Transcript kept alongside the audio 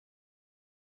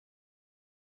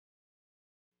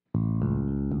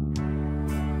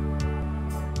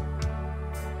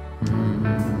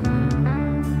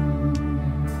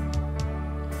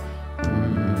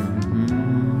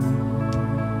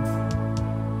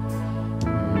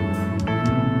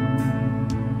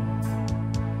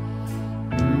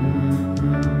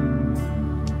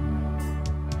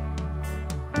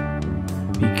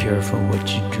careful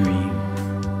what you dream,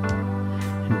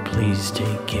 and please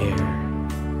take care.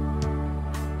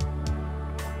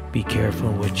 Be careful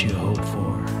what you hope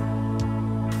for,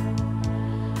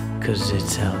 'cause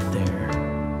it's out there.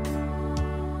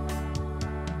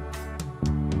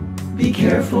 Be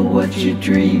careful what you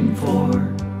dream for,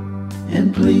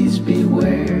 and please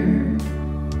beware.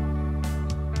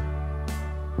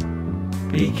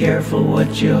 Be careful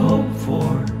what you hope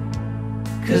for,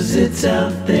 'cause it's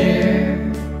out there.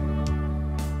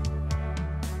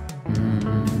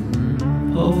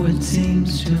 Oh, it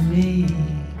seems to me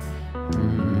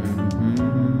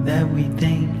that we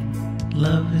think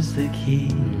love is the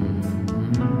key.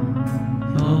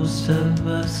 Most of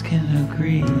us can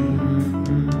agree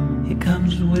it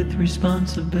comes with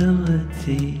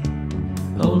responsibility.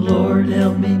 Oh Lord,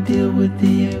 help me deal with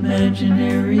the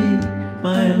imaginary,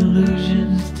 my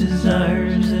illusions,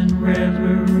 desires, and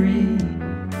reverie,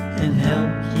 and help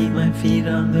keep my feet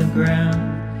on the ground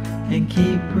and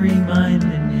keep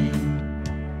reminding me.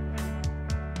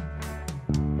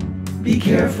 Be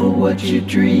careful what you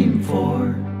dream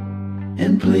for,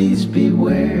 and please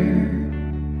beware.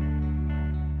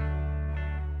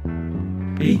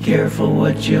 Be careful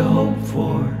what you hope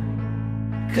for,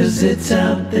 'cause it's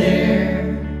out there.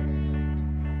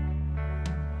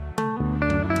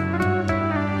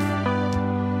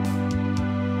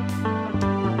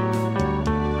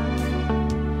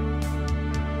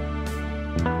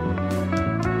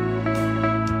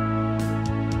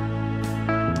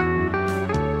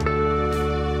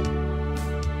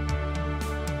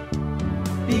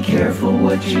 Be careful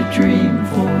what you dream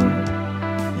for,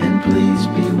 and please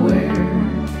beware.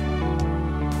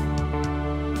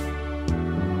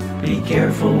 Be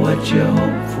careful what you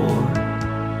hope for,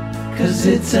 'cause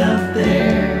it's out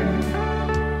there.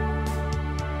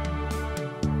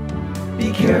 Be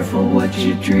careful what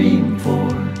you dream for,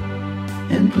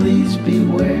 and please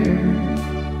beware.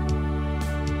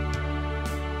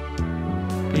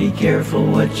 Be careful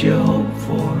what you hope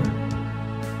for,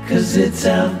 'cause it's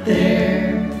out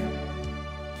there.